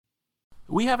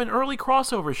We have an early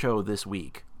crossover show this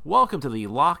week. Welcome to the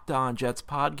Locked On Jets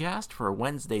podcast for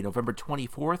Wednesday, November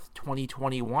 24th,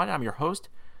 2021. I'm your host,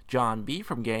 John B.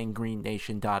 from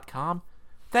GangGreenNation.com.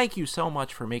 Thank you so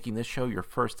much for making this show your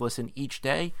first listen each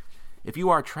day. If you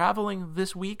are traveling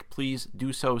this week, please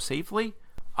do so safely.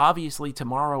 Obviously,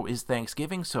 tomorrow is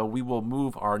Thanksgiving, so we will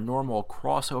move our normal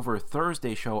crossover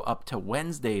Thursday show up to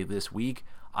Wednesday this week.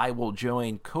 I will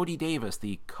join Coty Davis,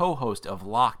 the co-host of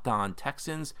Locked On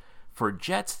Texans, for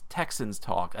Jets-Texans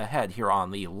talk ahead here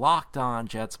on the Locked On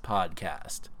Jets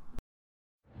podcast.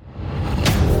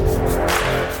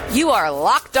 You are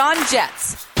Locked On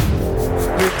Jets,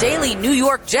 your daily New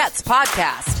York Jets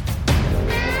podcast.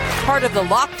 Part of the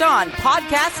Locked On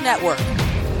Podcast Network,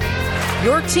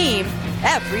 your team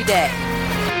every day.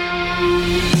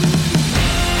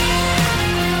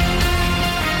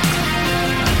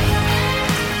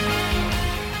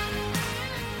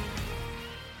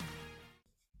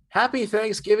 Happy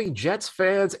Thanksgiving, Jets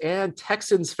fans and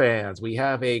Texans fans. We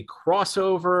have a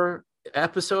crossover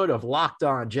episode of Locked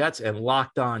On Jets and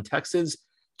Locked On Texans.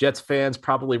 Jets fans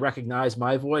probably recognize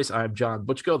my voice. I'm John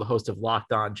Butchko, the host of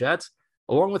Locked On Jets,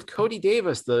 along with Coty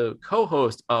Davis, the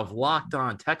co-host of Locked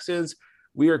On Texans.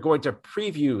 We are going to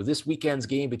preview this weekend's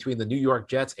game between the New York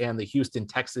Jets and the Houston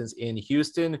Texans in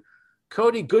Houston.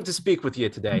 Coty, good to speak with you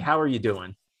today. How are you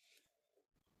doing?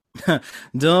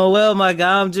 Doing well, my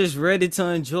guy. I'm just ready to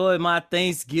enjoy my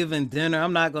Thanksgiving dinner.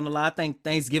 I'm not going to lie. I think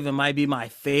Thanksgiving might be my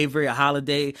favorite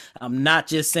holiday. I'm not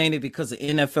just saying it because of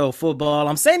NFL football.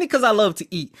 I'm saying it because I love to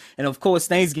eat. And of course,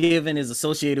 Thanksgiving is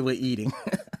associated with eating.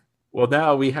 Well,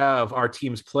 now we have our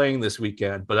teams playing this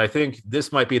weekend, but I think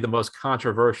this might be the most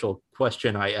controversial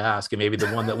question I ask, and maybe the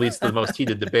one that leads to the most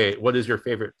heated debate. What is your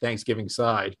favorite Thanksgiving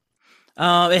side?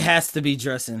 It has to be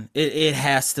dressing. It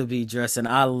has to be dressing.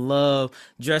 I love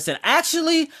dressing.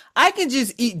 Actually, I can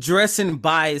just eat dressing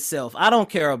by itself. I don't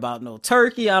care about no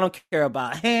turkey. I don't care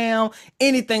about ham,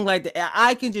 anything like that.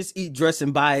 I can just eat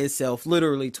dressing by itself,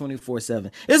 literally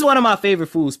 24/7. It's one of my favorite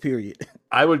foods, period.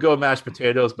 I would go mashed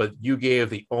potatoes, but you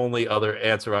gave the only other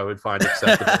answer I would find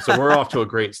acceptable. So we're off to a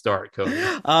great start, Cody.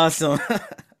 Awesome.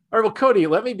 All right, well, Coty,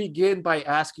 let me begin by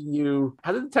asking you,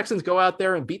 how did the Texans go out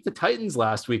there and beat the Titans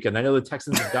last weekend? I know the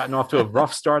Texans have gotten off to a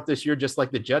rough start this year, just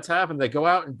like the Jets have, and they go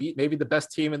out and beat maybe the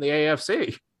best team in the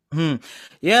AFC.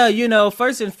 Yeah,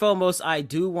 first and foremost, I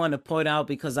do want to point out,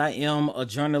 because I am a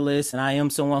journalist and I am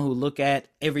someone who look at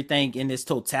everything in its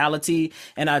totality.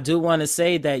 And I do want to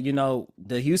say that,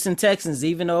 the Houston Texans,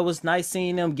 even though it was nice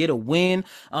seeing them get a win,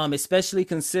 especially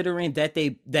considering that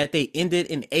they ended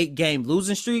an 8-game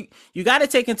losing streak, you got to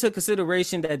take into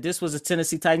consideration that this was a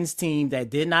Tennessee Titans team that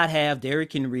did not have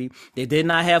Derrick Henry. They did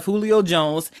not have Julio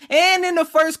Jones. And in the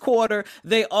first quarter,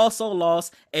 they also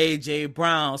lost A.J.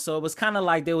 Brown. So it was kind of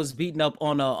like they was beating up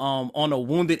on a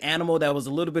wounded animal that was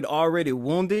a little bit already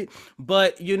wounded.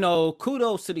 But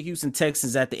kudos to the Houston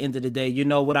Texans at the end of the day.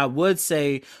 What I would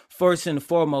say first and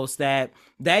foremost, that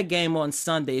game on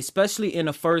Sunday, especially in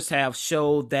the first half,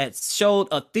 showed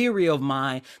a theory of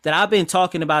mine that I've been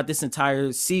talking about this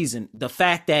entire season. The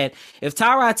fact that if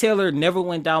Tyrod Taylor never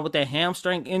went down with that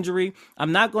hamstring injury,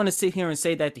 I'm not going to sit here and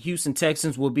say that the Houston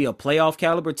Texans will be a playoff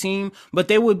caliber team, but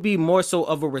they would be more so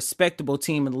of a respectable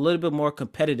team and a little bit more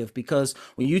competitive, because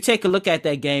when you take a look at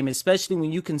that game, especially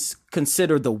when you can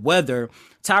consider the weather,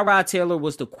 Tyrod Taylor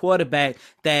was the quarterback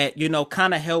that,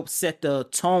 kind of helped set the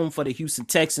tone for the Houston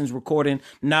Texans, recording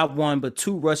not one, but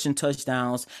 2 rushing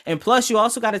touchdowns. And plus, you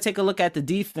also got to take a look at the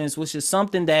defense, which is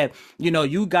something that,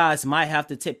 you guys might have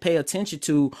to pay attention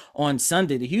to on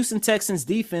Sunday. The Houston Texans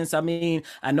defense, I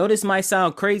know this might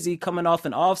sound crazy coming off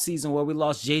an offseason where we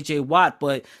lost J.J. Watt,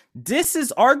 but this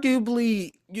is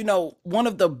arguably, one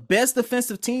of the best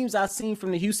defensive teams I've seen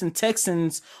from the Houston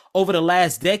Texans over the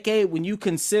last decade, when you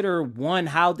consider, 1,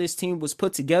 how this team was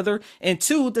put together, and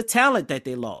 2, the talent that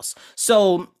they lost.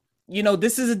 So,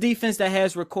 this is a defense that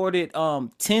has recorded 10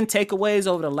 takeaways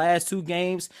over the last 2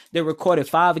 games. They recorded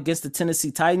 5 against the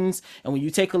Tennessee Titans. And when you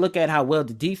take a look at how well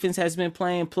the defense has been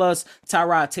playing, plus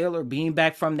Tyrod Taylor being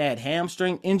back from that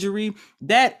hamstring injury,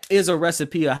 that is a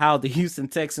recipe of how the Houston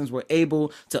Texans were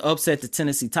able to upset the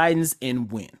Tennessee Titans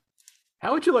and win.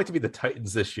 How would you like to be the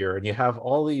Titans this year? And you have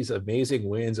all these amazing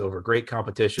wins over great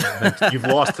competition. And then you've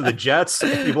lost to the Jets,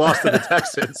 and you've lost to the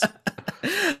Texans.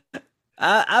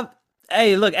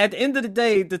 Hey, look, at the end of the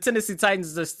day, the Tennessee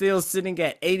Titans are still sitting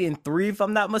at 8-3, if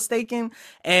I'm not mistaken.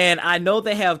 And I know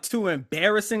they have two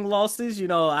embarrassing losses.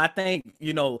 I think,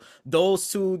 those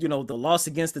two, the loss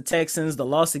against the Texans, the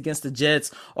loss against the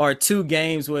Jets are two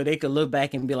games where they could look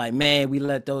back and be like, man, we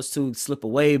let those two slip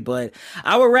away. But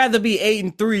I would rather be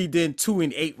 8-3 than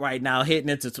 2-8 right now, heading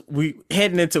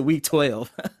into week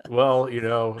 12. Well,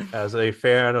 as a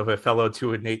fan of a fellow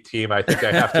 2-8 team, I think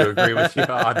I have to agree with you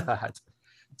on that.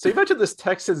 So you mentioned this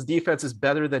Texans defense is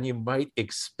better than you might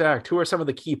expect. Who are some of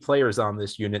the key players on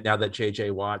this unit now that J.J.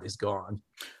 Watt is gone?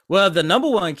 Well, the number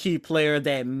one key player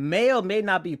that may or may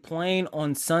not be playing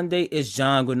on Sunday is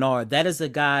John Grenard. That is a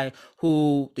guy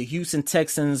who the Houston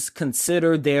Texans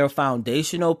consider their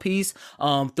foundational piece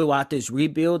throughout this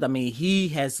rebuild. I mean, he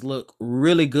has looked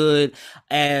really good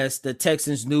as the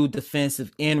Texans' new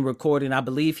defensive end recording. I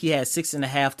believe he had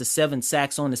 6.5 to 7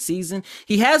 sacks on the season.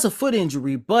 He has a foot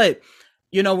injury, but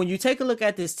when you take a look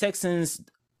at this Texans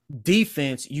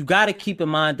defense, you got to keep in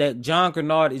mind that John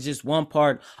Grenard is just one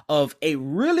part of a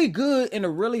really good and a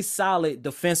really solid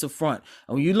defensive front.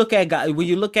 And when you look at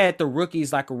the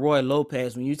rookies like a Roy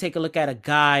Lopez, when you take a look at a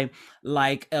guy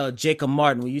like Jacob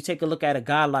Martin, when you take a look at a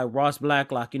guy like Ross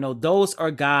Blacklock, those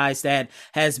are guys that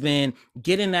has been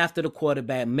getting after the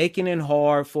quarterback, making it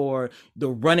hard for the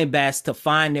running backs to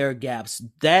find their gaps.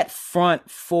 That front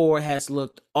four has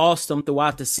looked awesome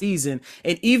throughout the season.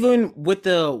 And even with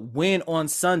the win on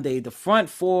Sunday, the front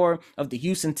four of the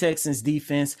Houston Texans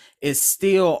defense is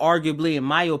still arguably, in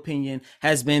my opinion,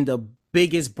 has been the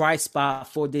biggest bright spot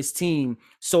for this team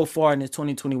so far in the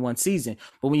 2021 season.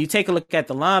 But when you take a look at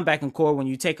the linebacking core, when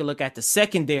you take a look at the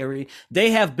secondary,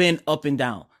 they have been up and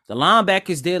down. The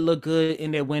linebackers did look good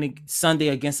in their win Sunday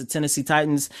against the Tennessee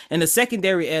Titans, and the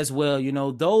secondary as well.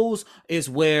 Those is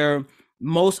where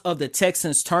most of the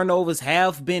Texans turnovers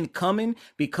have been coming,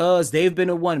 because they've been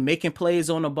the one making plays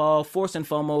on the ball, forcing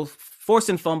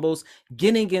fumbles,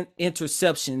 getting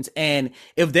interceptions. And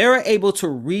if they're able to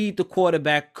read the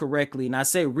quarterback correctly, and I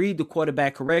say read the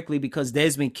quarterback correctly because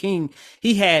Desmond King,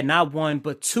 he had not one,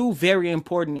 but two very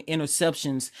important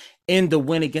interceptions in the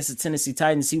win against the Tennessee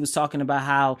Titans. He was talking about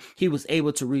how he was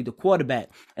able to read the quarterback.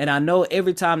 And I know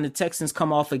every time the Texans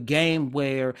come off a game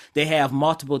where they have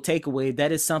multiple takeaways,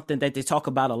 that is something that they talk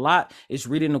about a lot, is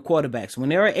reading the quarterbacks. When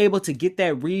they're able to get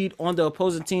that read on the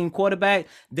opposing team quarterback,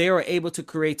 they are able to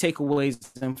create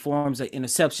takeaways in forms of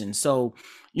interceptions. So,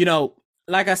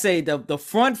 like I say, the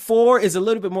front four is a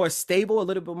little bit more stable, a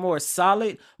little bit more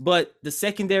solid, but the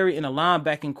secondary and the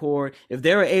linebacking core, if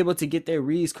they're able to get their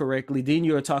reads correctly, then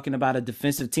you're talking about a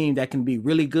defensive team that can be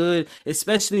really good,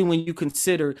 especially when you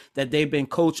consider that they've been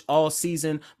coached all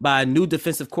season by a new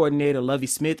defensive coordinator, Lovie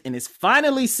Smith, and it's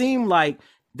finally seemed like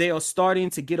they are starting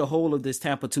to get a hold of this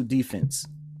Tampa 2 defense.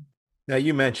 Now,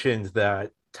 you mentioned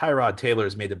that Tyrod Taylor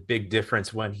has made a big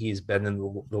difference when he's been in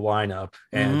the lineup,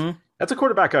 and that's a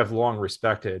quarterback I've long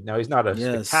respected. Now, he's not a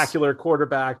spectacular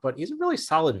quarterback, but he's a really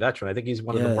solid veteran. I think he's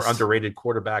one of the more underrated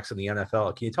quarterbacks in the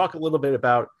NFL. Can you talk a little bit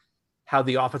about how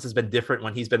the offense has been different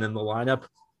when he's been in the lineup?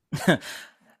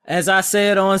 As I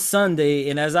said on Sunday,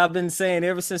 and as I've been saying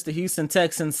ever since the Houston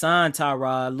Texans signed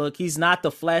Tyrod, look, he's not the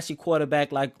flashy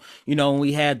quarterback like, when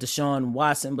we had Deshaun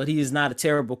Watson, but he is not a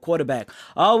terrible quarterback.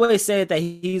 I always said that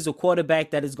he's a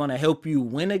quarterback that is going to help you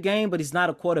win a game, but he's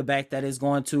not a quarterback that is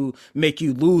going to make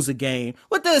you lose a game,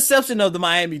 with the exception of the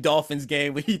Miami Dolphins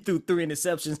game where he threw 3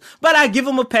 interceptions. But I give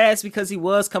him a pass because he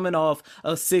was coming off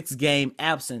a 6-game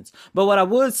absence. But what I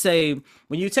would say,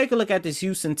 when you take a look at this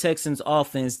Houston Texans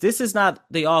offense, this is not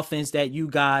the offense that you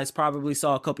guys probably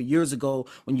saw a couple years ago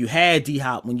when you had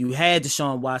D-Hop, when you had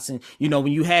Deshaun Watson, when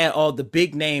you had all the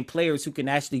big name players who can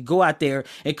actually go out there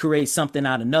and create something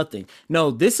out of nothing.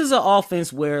 No, this is an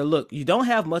offense where, look, you don't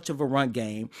have much of a run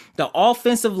game. The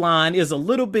offensive line is a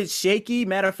little bit shaky.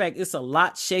 Matter of fact, it's a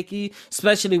lot shaky,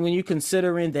 especially when you're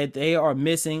considering that they are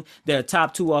missing their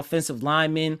top 2 offensive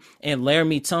linemen and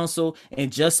Laramie Tunsil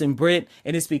and Justin Britt.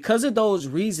 And it's because of those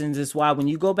reasons is why when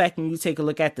you go back and you take a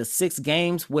look at the 6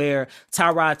 games where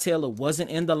Tyrod Taylor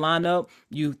wasn't in the lineup,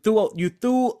 you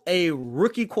threw a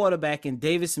rookie quarterback in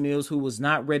Davis Mills who was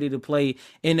not ready to play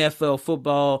NFL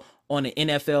football on an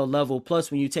NFL level. Plus,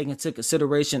 when you take into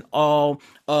consideration all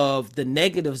of the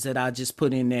negatives that I just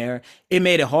put in there, it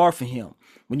made it hard for him.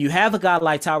 When you have a guy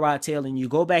like Tyrod Taylor and you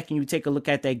go back and you take a look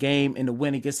at that game in the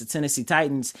win against the Tennessee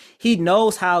Titans, he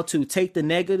knows how to take the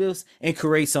negatives and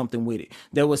create something with it.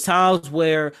 There was times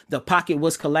where the pocket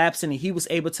was collapsing and he was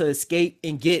able to escape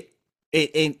and get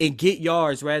and get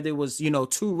yards, rather it was,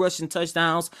 2 rushing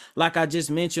touchdowns, like I just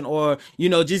mentioned, or,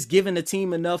 just giving the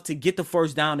team enough to get the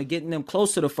first down and getting them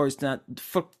close to the first down,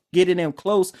 getting them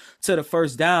close to the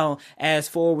first down. As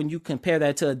for when you compare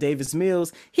that to a Davis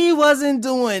Mills, he wasn't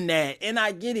doing that. And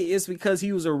I get it. It's because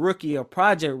he was a rookie, a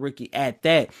project rookie at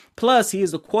that. Plus, he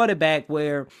is a quarterback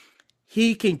where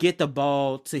he can get the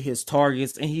ball to his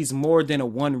targets, and he's more than a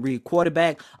one-read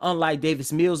quarterback. Unlike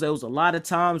Davis Mills, there was a lot of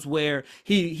times where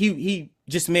he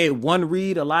just made one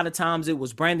read. A lot of times it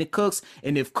was Brandon Cooks,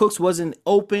 and if Cooks wasn't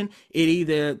open,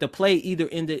 the play either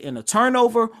ended in a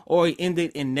turnover or it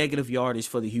ended in negative yardage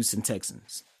for the Houston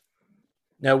Texans.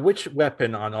 Now, which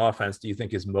weapon on offense do you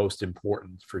think is most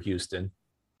important for Houston?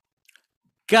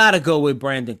 Gotta go with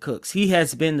Brandon Cooks. He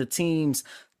has been the team's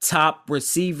top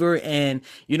receiver, and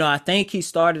I think he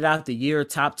started out the year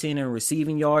top 10 in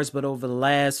receiving yards, but over the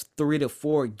last 3 to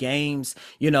 4 games,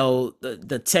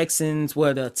 the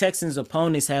Texans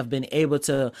opponents have been able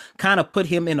to kind of put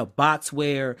him in a box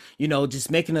where,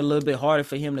 just making it a little bit harder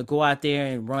for him to go out there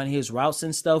and run his routes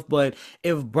and stuff. But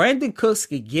if Brandon Cooks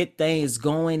could get things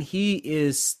going, he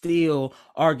is still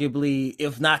arguably,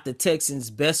 if not the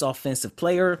Texans' best offensive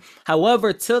player.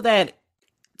 However, to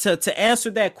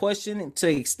answer that question and to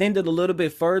extend it a little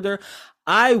bit further,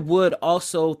 I would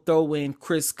also throw in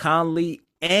Chris Conley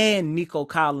and Nico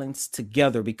Collins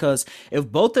together, because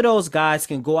if both of those guys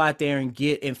can go out there and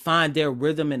get and find their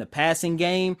rhythm in the passing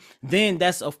game, then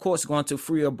that's of course going to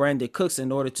free up Brandon Cooks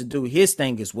in order to do his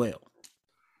thing as well.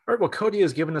 All right, well, Coty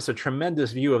has given us a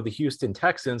tremendous view of the Houston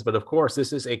Texans, but of course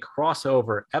this is a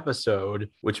crossover episode,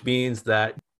 which means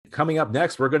that coming up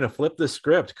next, we're going to flip the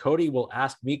script. Coty will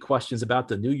ask me questions about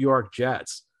the New York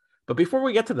Jets. But before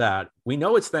we get to that, we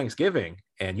know it's Thanksgiving,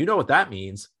 and you know what that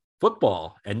means.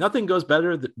 Football. And nothing goes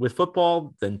better with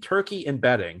football than turkey and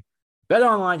betting.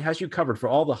 BetOnline has you covered for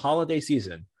all the holiday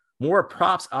season. More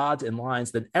props, odds, and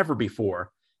lines than ever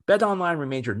before. BetOnline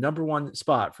remains your number one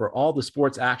spot for all the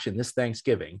sports action this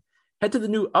Thanksgiving. Head to the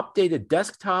new updated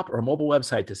desktop or mobile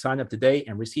website to sign up today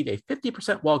and receive a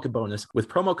 50% welcome bonus with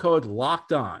promo code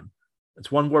LOCKEDON.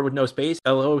 That's one word with no space,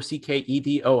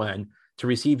 LOCKEDON, to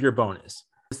receive your bonus.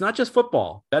 It's not just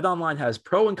football. BetOnline has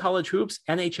pro and college hoops,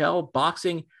 NHL,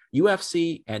 boxing,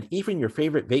 UFC, and even your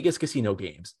favorite Vegas casino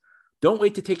games. Don't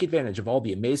wait to take advantage of all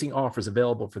the amazing offers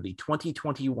available for the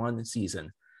 2021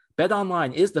 season.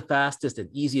 BetOnline is the fastest and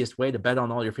easiest way to bet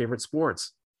on all your favorite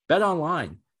sports.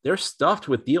 BetOnline. They're stuffed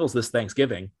with deals this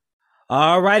Thanksgiving.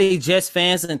 All righty, Jets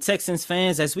fans and Texans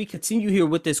fans, as we continue here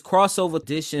with this crossover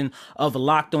edition of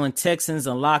Locked On Texans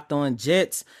and Locked On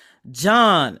Jets.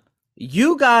 John,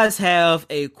 you guys have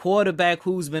a quarterback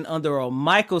who's been under a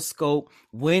microscope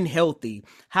when healthy.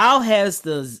 How has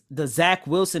the Zach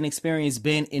Wilson experience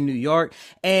been in New York?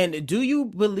 And do you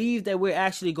believe that we're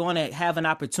actually going to have an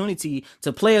opportunity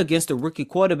to play against a rookie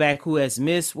quarterback who has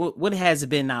missed, what has it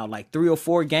been now, like 3 or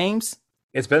 4 games?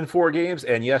 It's been 4 games,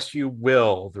 and yes, you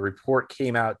will. The report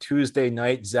came out Tuesday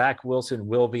night. Zach Wilson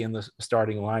will be in the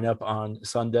starting lineup on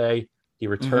Sunday. He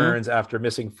returns after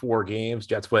missing 4 games.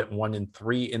 Jets went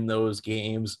 1-3 in those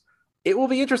games. It will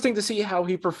be interesting to see how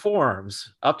he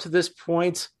performs. Up to this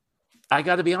point, I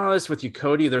got to be honest with you,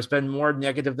 Coty, there's been more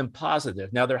negative than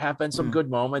positive. Now, there have been some good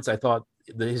moments. I thought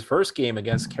his first game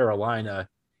against Carolina,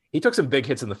 he took some big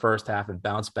hits in the first half and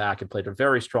bounced back and played a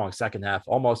very strong second half,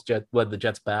 almost led the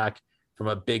Jets back from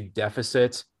a big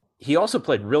deficit. He also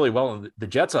played really well in the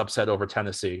Jets upset over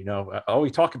Tennessee. All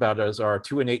we talk about is our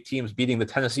 2-8 teams beating the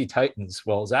Tennessee Titans.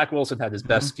 Well, Zach Wilson had his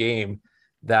best game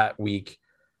that week.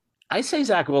 I say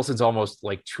Zach Wilson's almost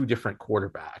like 2 different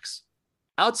quarterbacks.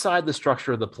 Outside the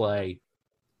structure of the play,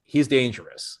 he's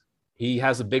dangerous. He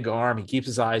has a big arm. He keeps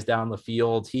his eyes down the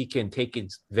field. He can take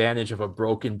advantage of a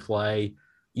broken play.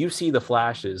 You see the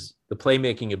flashes, the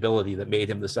playmaking ability that made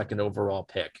him the 2nd overall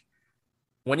pick.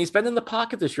 When he's been in the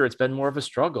pocket this year, it's been more of a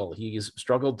struggle. He's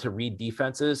struggled to read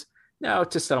defenses. Now,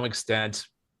 to some extent,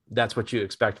 that's what you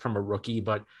expect from a rookie,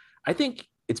 but I think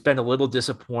it's been a little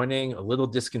disappointing, a little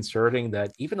disconcerting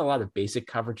that even a lot of basic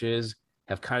coverages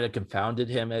have kind of confounded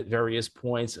him at various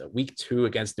points. Week 2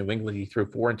 against New England, he threw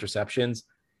 4 interceptions,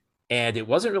 and it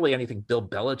wasn't really anything Bill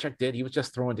Belichick did. He was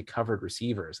just throwing to covered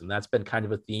receivers, and that's been kind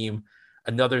of a theme.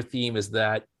 Another theme is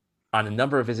that on a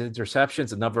number of his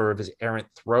interceptions, a number of his errant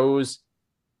throws,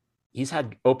 he's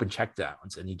had open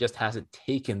checkdowns and he just hasn't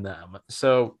taken them.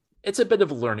 So it's a bit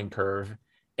of a learning curve.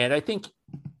 And I think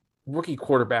rookie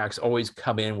quarterbacks always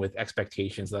come in with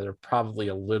expectations that are probably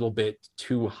a little bit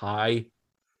too high.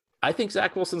 I think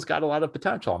Zach Wilson's got a lot of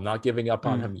potential. I'm not giving up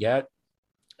on him yet.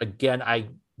 Again, I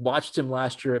watched him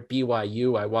last year at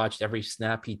BYU. I watched every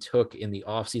snap he took in the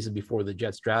offseason before the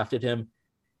Jets drafted him.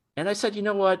 And I said, you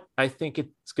know what? I think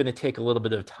it's going to take a little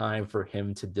bit of time for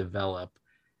him to develop.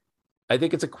 I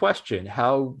think it's a question.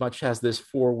 How much has this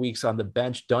 4 weeks on the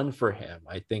bench done for him?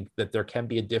 I think that there can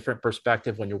be a different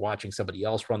perspective when you're watching somebody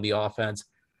else run the offense.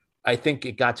 I think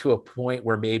it got to a point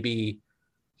where maybe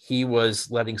he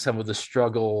was letting some of the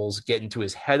struggles get into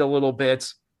his head a little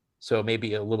bit. So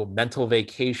maybe a little mental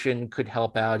vacation could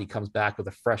help out. He comes back with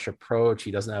a fresh approach.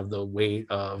 He doesn't have the weight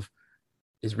of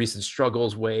his recent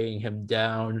struggles weighing him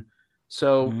down.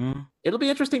 So it'll be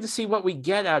interesting to see what we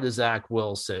get out of Zach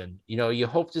Wilson. You know, you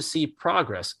hope to see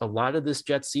progress. A lot of this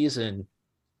Jet season,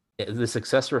 the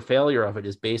success or failure of it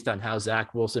is based on how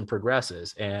Zach Wilson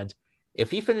progresses. And if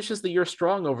he finishes the year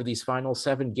strong over these final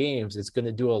 7 games, it's going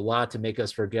to do a lot to make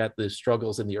us forget the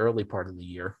struggles in the early part of the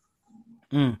year.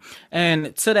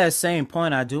 And to that same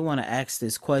point, I do want to ask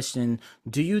this question.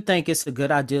 Do you think it's a good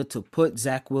idea to put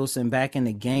Zach Wilson back in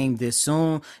the game this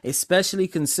soon, especially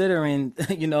considering,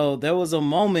 you know, there was a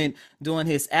moment during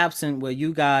his absence where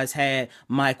you guys had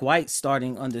Mike White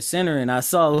starting under center, and I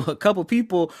saw a couple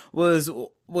people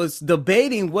was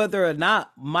debating whether or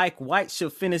not Mike White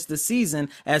should finish the season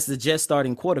as the Jets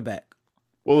starting quarterback.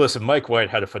 Well, listen, Mike White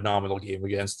had a phenomenal game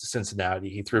against Cincinnati.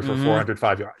 He threw for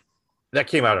 405 yards. That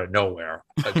came out of nowhere.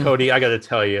 Coty, I got to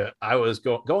tell you, I was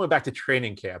going back to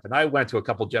training camp, and I went to a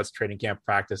couple Jets training camp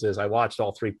practices. I watched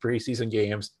all 3 preseason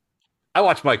games. I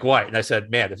watched Mike White, and I said,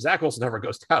 man, if Zach Wilson ever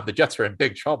goes down, the Jets are in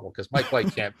big trouble because Mike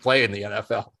White can't play in the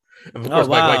NFL. And of course,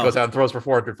 Mike White goes out and throws for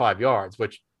 405 yards,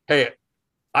 which, hey,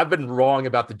 I've been wrong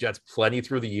about the Jets plenty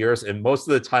through the years, and most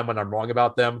of the time when I'm wrong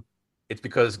about them, it's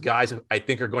because guys I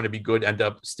think are going to be good end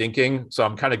up stinking. So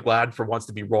I'm kind of glad for once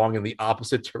to be wrong in the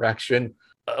opposite direction.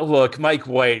 Look, Mike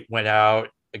White went out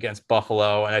against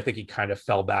Buffalo, and I think he kind of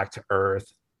fell back to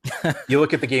earth. You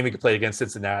look at the game he played against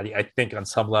Cincinnati, I think on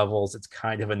some levels it's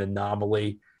kind of an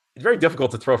anomaly. It's very difficult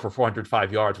to throw for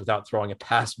 405 yards without throwing a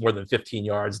pass more than 15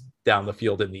 yards down the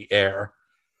field in the air.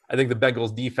 I think the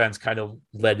Bengals defense kind of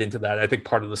led into that. I think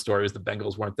part of the story is the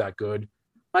Bengals weren't that good.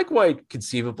 Mike White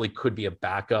conceivably could be a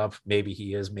backup. Maybe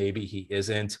he is, maybe he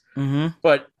isn't.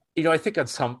 But you know, I think at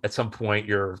some point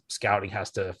your scouting has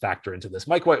to factor into this.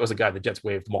 Mike White was a guy the Jets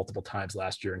waived multiple times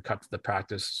last year and cut to the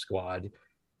practice squad.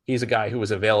 He's a guy who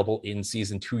was available in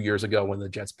season 2 years ago when the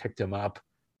Jets picked him up.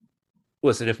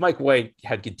 Listen, if Mike White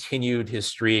had continued his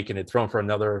streak and had thrown for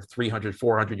another 300,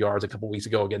 400 yards a couple weeks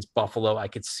ago against Buffalo, I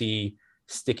could see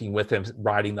sticking with him,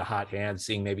 riding the hot hand,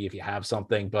 seeing maybe if you have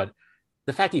something. But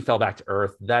the fact he fell back to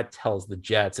earth, that tells the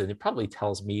Jets, and it probably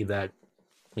tells me that,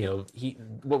 you know,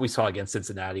 what we saw against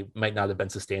Cincinnati might not have been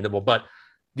sustainable. But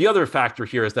the other factor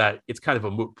here is that it's kind of a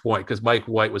moot point because Mike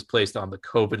White was placed on the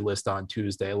COVID list on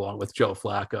Tuesday along with Joe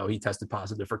Flacco. He tested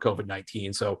positive for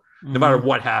COVID-19. So no matter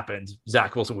what happened,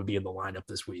 Zach Wilson would be in the lineup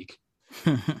this week.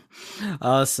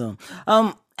 Awesome.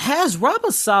 Has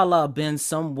Robert Saleh been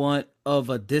somewhat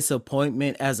of a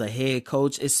disappointment as a head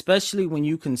coach, especially when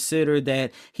you consider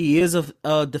that he is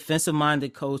a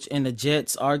defensive-minded coach and the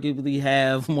Jets arguably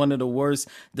have one of the worst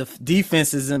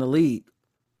defenses in the league?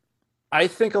 I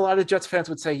think a lot of Jets fans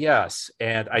would say yes,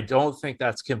 and I don't think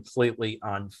that's completely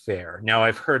unfair. Now,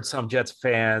 I've heard some Jets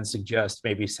fans suggest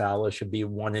maybe Saleh should be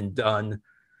one and done.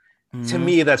 To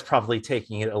me, that's probably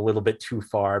taking it a little bit too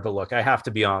far. But look, I have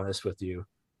to be honest with you.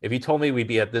 If you told me we'd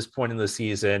be at this point in the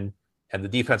season and the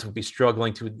defense would be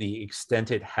struggling to the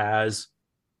extent it has,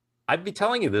 I'd be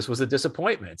telling you this was a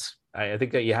disappointment. I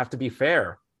think that you have to be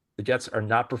fair. The Jets are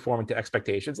not performing to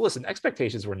expectations. Listen,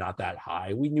 expectations were not that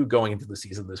high. We knew going into the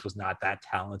season this was not that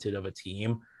talented of a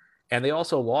team. And they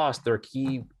also lost their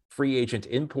key free agent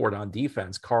import on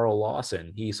defense, Carl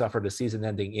Lawson. He suffered a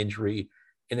season-ending injury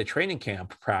in a training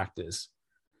camp practice.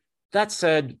 That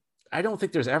said, I don't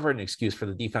think there's ever an excuse for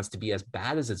the defense to be as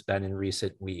bad as it's been in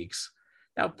recent weeks.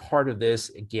 Now, part of this,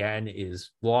 again,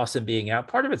 is Lawson being out.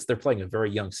 Part of it's they're playing a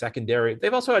very young secondary.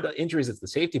 They've also had injuries at the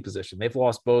safety position. They've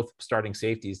lost both starting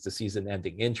safeties to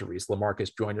season-ending injuries.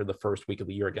 LaMarcus Joyner the first week of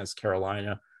the year against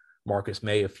Carolina, Marcus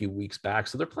May a few weeks back.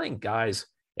 So they're playing guys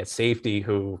at safety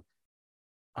who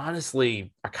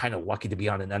honestly are kind of lucky to be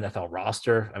on an NFL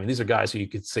roster. I mean, these are guys who you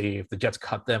could see if the Jets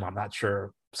cut them, I'm not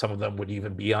sure some of them would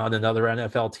even be on another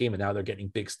NFL team. And now they're getting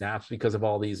big snaps because of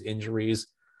all these injuries.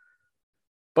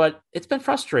 But it's been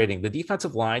frustrating. The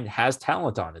defensive line has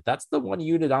talent on it. That's the one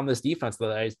unit on this defense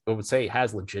that I would say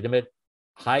has legitimate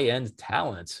high-end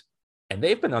talent. And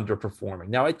they've been underperforming.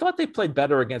 Now, I thought they played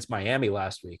better against Miami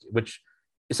last week, which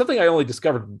is something I only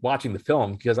discovered watching the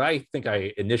film because I think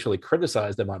I initially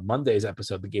criticized them on Monday's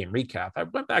episode, the game recap. I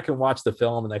went back and watched the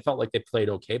film and I felt like they played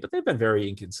okay, but they've been very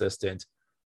inconsistent.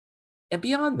 And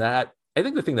beyond that, I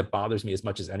think the thing that bothers me as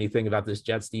much as anything about this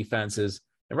Jets defense is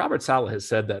And Robert Saleh has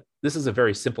said that this is a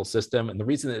very simple system. And the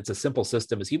reason that it's a simple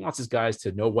system is he wants his guys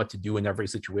to know what to do in every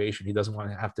situation. He doesn't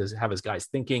want to have his guys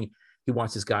thinking. He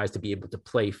wants his guys to be able to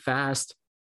play fast.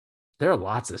 There are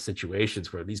lots of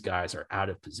situations where these guys are out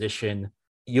of position.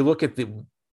 You look at the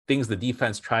things the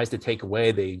defense tries to take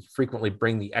away. They frequently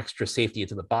bring the extra safety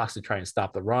into the box to try and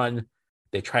stop the run.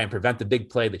 They try and prevent the big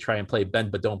play. They try and play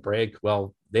bend but don't break.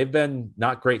 Well, they've been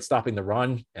not great stopping the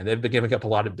run, and they've been giving up a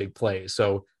lot of big plays.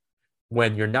 So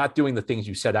when you're not doing the things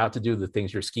you set out to do, the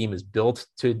things your scheme is built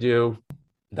to do,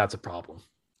 that's a problem.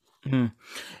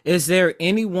 Is there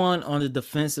anyone on the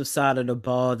defensive side of the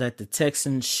ball that the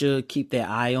Texans should keep their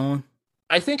eye on?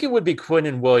 I think it would be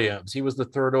Quinnen Williams. He was the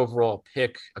 3rd overall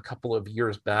pick a couple of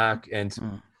years back. And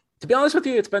to be honest with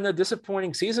you, it's been a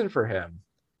disappointing season for him.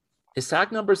 His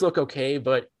sack numbers look okay,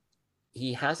 but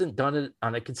he hasn't done it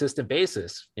on a consistent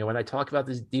basis. You know, when I talk about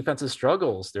these defensive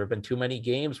struggles, there have been too many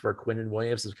games where Quinnen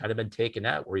Williams has kind of been taken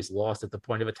out, where he's lost at the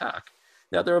point of attack.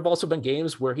 Now, there have also been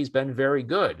games where he's been very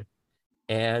good.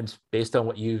 And based on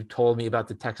what you told me about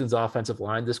the Texans offensive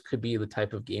line, this could be the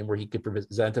type of game where he could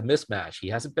present a mismatch. He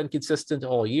hasn't been consistent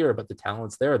all year, but the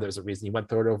talent's there. There's a reason he went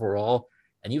 3rd overall.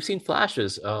 And you've seen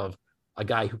flashes of a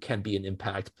guy who can be an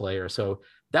impact player. So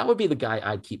that would be the guy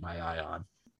I'd keep my eye on.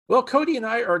 Well, Coty and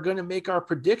I are going to make our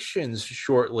predictions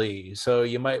shortly, so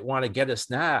you might want to get a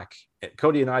snack.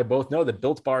 Coty and I both know that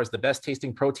Built Bar is the best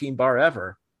tasting protein bar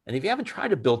ever. And if you haven't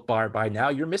tried a Built Bar by now,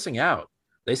 you're missing out.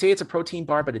 They say it's a protein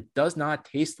bar, but it does not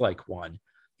taste like one.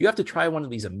 You have to try one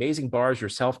of these amazing bars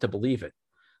yourself to believe it.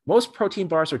 Most protein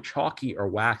bars are chalky or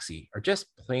waxy, or just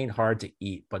plain hard to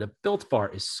eat, but a Built Bar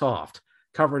is soft,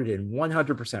 covered in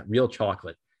 100% real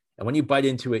chocolate. And when you bite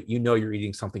into it, you know you're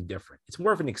eating something different. It's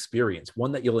more of an experience,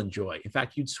 one that you'll enjoy. In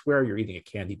fact, you'd swear you're eating a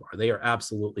candy bar. They are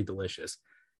absolutely delicious.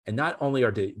 And not only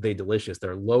are they delicious,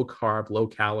 they're low carb, low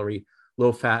calorie,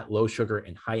 low fat, low sugar,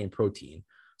 and high in protein.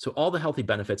 So all the healthy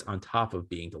benefits on top of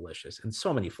being delicious, and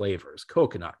so many flavors: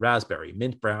 coconut, raspberry,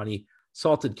 mint brownie,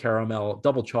 salted caramel,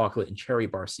 double chocolate, and cherry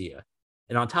barcia.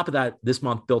 And on top of that, this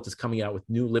month, Built is coming out with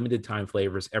new limited time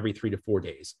flavors every 3 to 4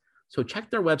 days. So check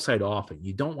their website often.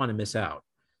 You don't want to miss out.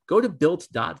 Go to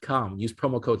built.com and use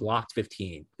promo code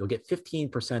LOCKED15. You'll get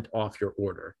 15% off your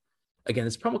order. Again,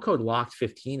 it's promo code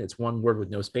LOCKED15. It's one word with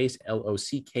no space,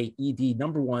 LOCKED,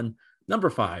 number 1, number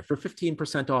 5, for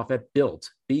 15% off at built,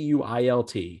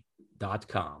 BUILT.com.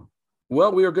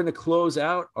 Well, we are going to close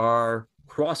out our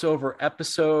crossover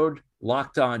episode,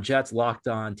 Locked On Jets, Locked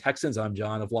On Texans. I'm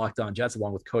John of Locked On Jets,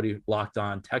 along with Coty, Locked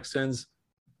On Texans.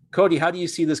 Coty, how do you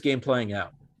see this game playing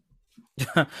out?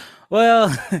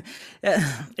 Well,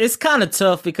 it's kind of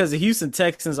tough because the Houston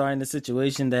Texans are in the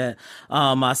situation that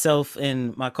myself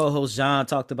and my co-host John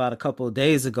talked about a couple of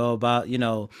days ago about, you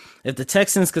know, if the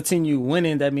Texans continue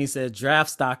winning, that means that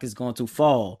draft stock is going to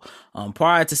fall.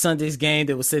 Prior to Sunday's game,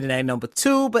 they were sitting at number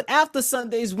 2, but after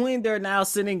Sunday's win, they're now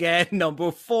sitting at number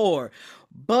 4.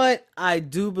 But I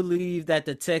do believe that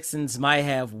the Texans might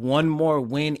have one more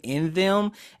win in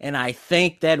them, and I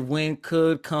think that win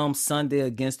could come Sunday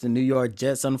against the New York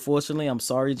Jets, unfortunately. I'm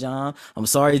sorry, John. I'm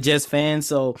sorry, Jets fans.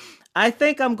 So I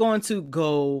think I'm going to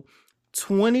go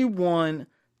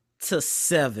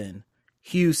 21-7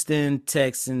 Houston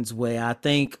Texans way. I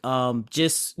think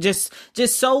just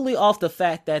solely off the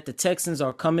fact that the Texans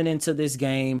are coming into this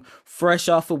game fresh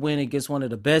off a win against one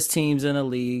of the best teams in the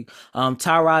league.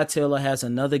 Tyrod Taylor has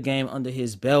another game under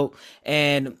his belt,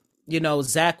 and you know,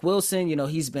 Zach Wilson, you know,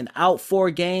 he's been out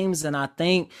 4 games, and I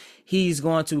think he's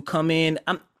going to come in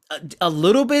a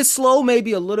little bit slow,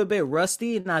 maybe a little bit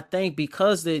rusty. And I think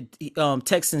because the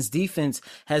Texans defense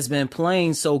has been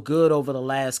playing so good over the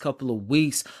last couple of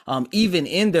weeks, even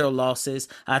in their losses,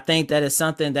 I think that is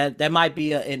something that might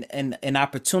be an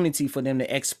opportunity for them to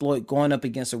exploit going up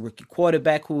against a rookie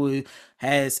quarterback who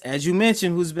has, as you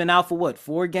mentioned, who's been out for what,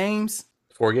 4 games?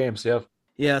 4 games, yeah.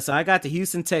 Yeah, so I got the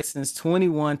Houston Texans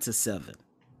 21-7.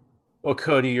 Well,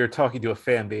 Coty, you're talking to a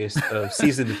fan base of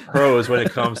seasoned pros when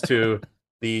it comes to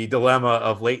the dilemma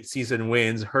of late season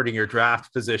wins hurting your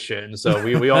draft position. So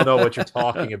we all know what you're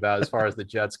talking about as far as the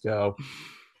Jets go.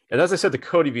 And as I said to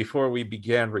Coty before we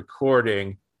began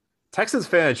recording, Texans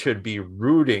fans should be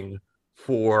rooting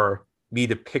for me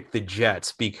to pick the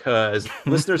Jets, because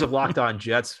listeners of Locked On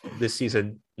Jets this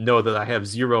season know that I have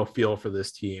zero feel for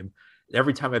this team.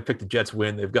 Every time I pick the Jets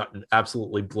win, they've gotten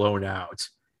absolutely blown out.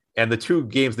 And the 2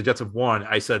 games the Jets have won,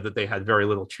 I said that they had very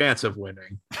little chance of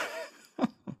winning.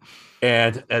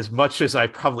 And as much as I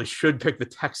probably should pick the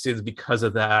Texans because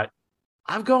of that,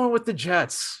 I'm going with the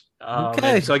Jets.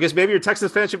 Okay. So I guess maybe your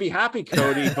Texans fans should be happy,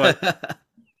 Coty, but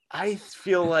I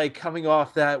feel like coming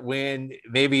off that win,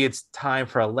 maybe it's time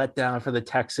for a letdown for the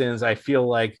Texans. I feel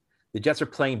like The Jets are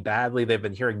playing badly. They've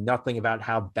been hearing nothing about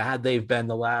how bad they've been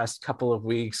the last couple of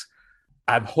weeks.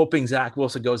 I'm hoping Zach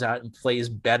Wilson goes out and plays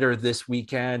better this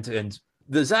weekend. And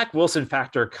the Zach Wilson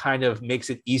factor kind of makes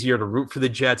it easier to root for the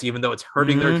Jets, even though it's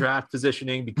hurting their draft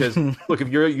positioning. Because look, if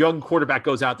your young quarterback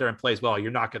goes out there and plays well,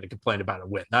 you're not going to complain about a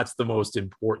win. That's the most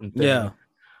important thing. Yeah.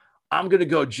 I'm going to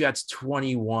go Jets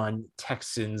 21,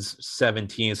 Texans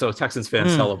 17. So Texans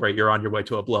fans celebrate. You're on your way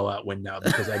to a blowout win now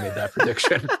because I made that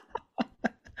prediction.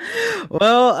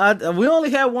 Well, we only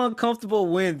had one comfortable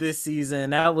win this season.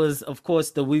 That was, of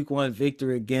course, the week 1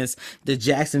 victory against the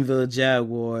Jacksonville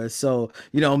Jaguars. So,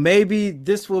 maybe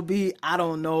this will be, I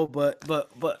don't know, but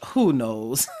who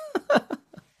knows?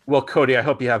 Well, Coty, I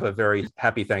hope you have a very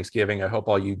happy Thanksgiving. I hope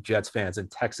all you Jets fans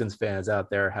and Texans fans out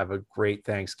there have a great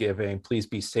Thanksgiving. Please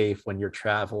be safe when you're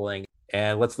traveling.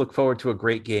 And let's look forward to a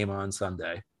great game on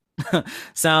Sunday.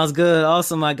 Sounds good.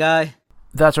 Awesome, my guy.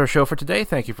 That's our show for today.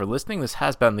 Thank you for listening. This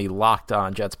has been the Locked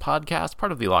On Jets podcast,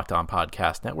 part of the Locked On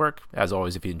Podcast Network. As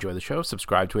always, if you enjoy the show,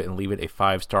 subscribe to it and leave it a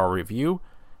 5-star review.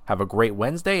 Have a great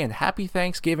Wednesday and happy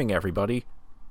Thanksgiving, everybody.